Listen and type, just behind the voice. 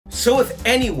So if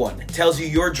anyone tells you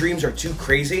your dreams are too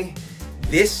crazy,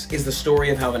 this is the story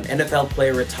of how an NFL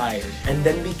player retired and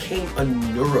then became a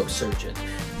neurosurgeon.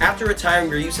 After retiring,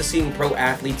 we're used to seeing pro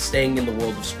athletes staying in the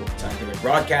world of sports, either in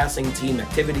broadcasting, team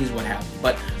activities, what have you.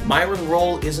 But Myron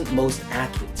Rolle isn't most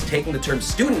athletes, taking the term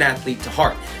student athlete to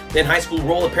heart. In high school,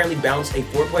 Rolle apparently bounced a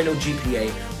 4.0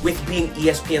 GPA with being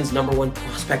ESPN's #1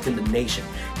 prospect in the nation.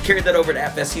 Carried that over to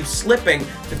FSU, slipping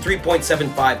to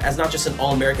 3.75 as not just an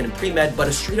All-American in pre-med, but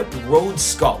a straight-up Rhodes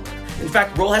Scholar. In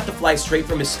fact, Rolle had to fly straight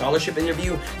from his scholarship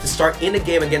interview to start in a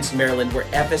game against Maryland where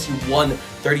FSU won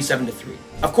 37-3.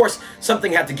 Of course,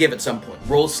 something had to give at some point.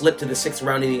 Rolle slipped to the 6th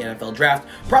round in the NFL draft,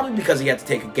 probably because he had to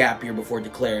take a gap year before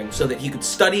declaring so that he could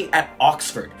study at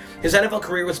Oxford. His NFL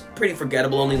career was pretty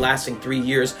forgettable, only lasting 3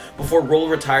 years before Rolle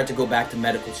retired to go back to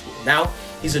medical school. Now,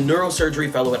 he's a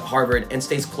neurosurgery fellow at Harvard and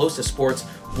stays close to sports,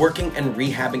 working and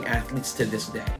rehabbing athletes to this day.